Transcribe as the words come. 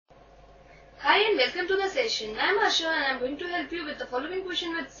Again, welcome to the session. I am Asha and I am going to help you with the following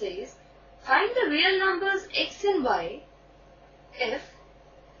question which says, find the real numbers x and y if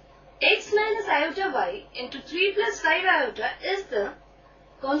x minus iota y into 3 plus 5 iota is the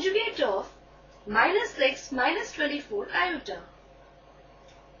conjugate of minus 6 minus 24 iota.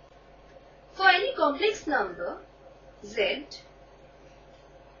 For any complex number z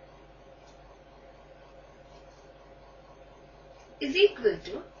is equal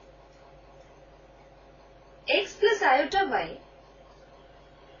to x plus iota y,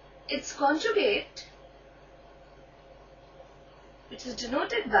 its conjugate, which is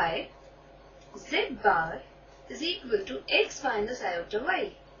denoted by z bar, is equal to x minus iota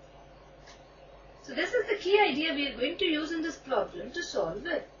y. So this is the key idea we are going to use in this problem to solve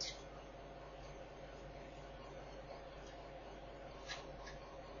it.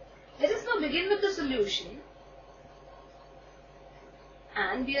 Let us now begin with the solution,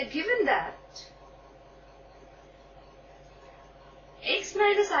 and we are given that x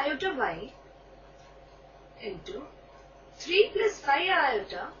minus iota y into 3 plus 5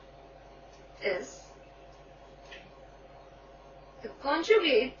 iota is the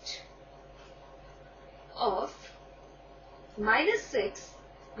conjugate of minus 6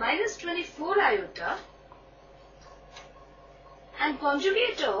 minus 24 iota and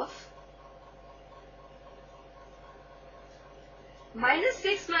conjugate of minus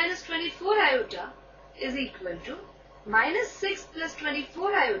 6 minus 24 iota is equal to minus 6 plus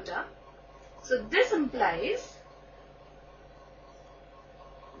 24 iota. So this implies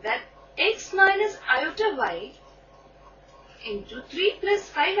that x minus iota y into 3 plus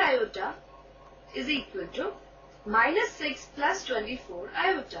 5 iota is equal to minus 6 plus 24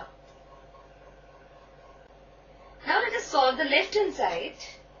 iota. Now let us solve the left hand side.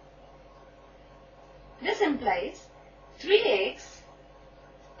 This implies 3x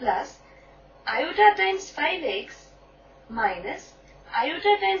plus iota times 5x minus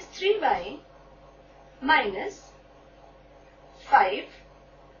iota times 3y minus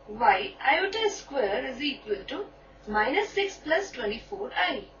 5y iota square is equal to minus 6 plus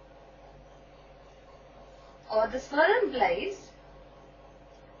 24i. Or this further implies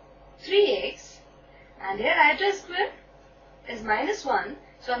 3x, and here iota square is minus 1.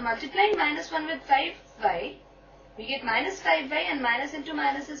 So on multiplying minus 1 with 5y, we get minus 5y, and minus into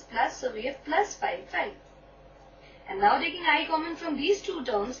minus is plus, so we have plus 5y. And now taking I common from these two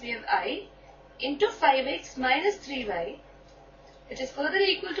terms, we have I into 5x minus 3y, which is further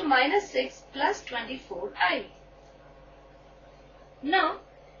equal to minus 6 plus 24i. Now,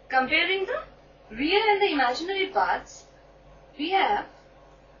 comparing the real and the imaginary parts, we have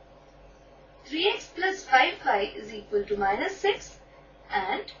 3x plus 5y is equal to minus 6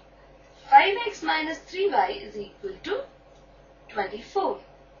 and 5x minus 3y is equal to 24.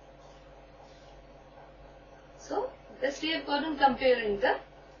 So, this we have got in comparing the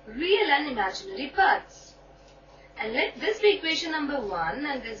real and imaginary parts. And let this be equation number 1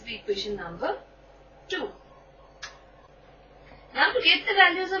 and this be equation number 2. Now to get the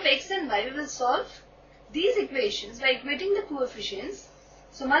values of x and y, we will solve these equations by equating the coefficients.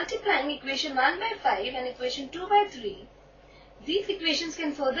 So multiplying equation 1 by 5 and equation 2 by 3, these equations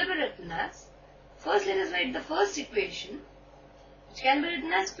can further be written as, first let us write the first equation, which can be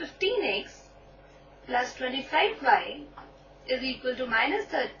written as 15x plus 25y is equal to minus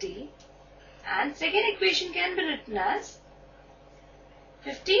 30, and second equation can be written as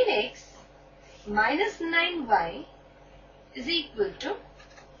 15x minus 9y is equal to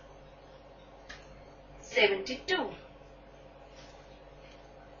 72.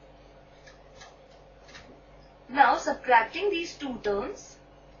 Now subtracting these two terms,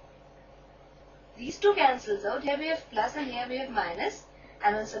 these two cancels out. Here we have plus and here we have minus,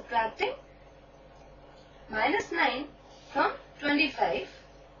 and on subtracting minus 9 from 25,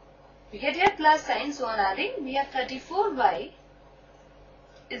 we get here plus sign, so on adding we have 34y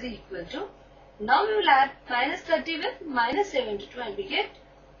is equal to, now we will add minus 30 with minus 72 and we get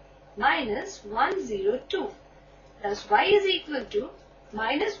minus 102. Thus y is equal to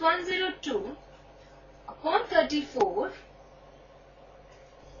minus 102 upon 34.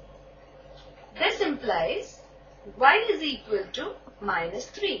 This implies y is equal to minus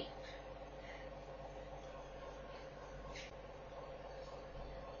 3.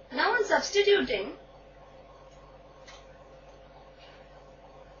 Now in substituting,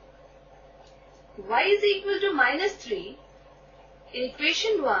 y is equal to minus 3 in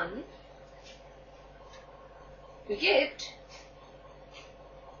equation 1, we get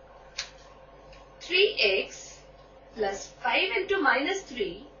 3x plus 5 into minus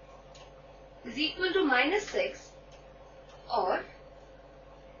 3 is equal to minus 6, or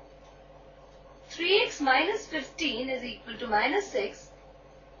 3x minus 15 is equal to minus 6,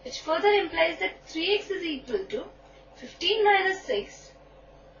 which further implies that 3x is equal to 15 minus 6,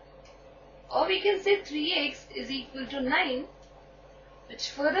 or we can say 3x is equal to 9,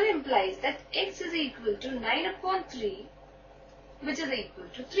 which further implies that x is equal to 9 upon 3, which is equal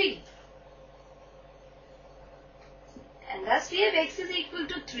to 3. And thus we have x is equal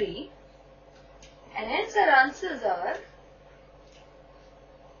to 3, and hence our answers are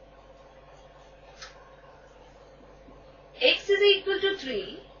x is equal to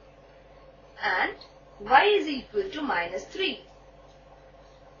 3 and y is equal to minus 3.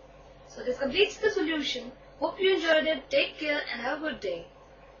 So this completes the solution. Hope you enjoyed it. Take care and have a good day.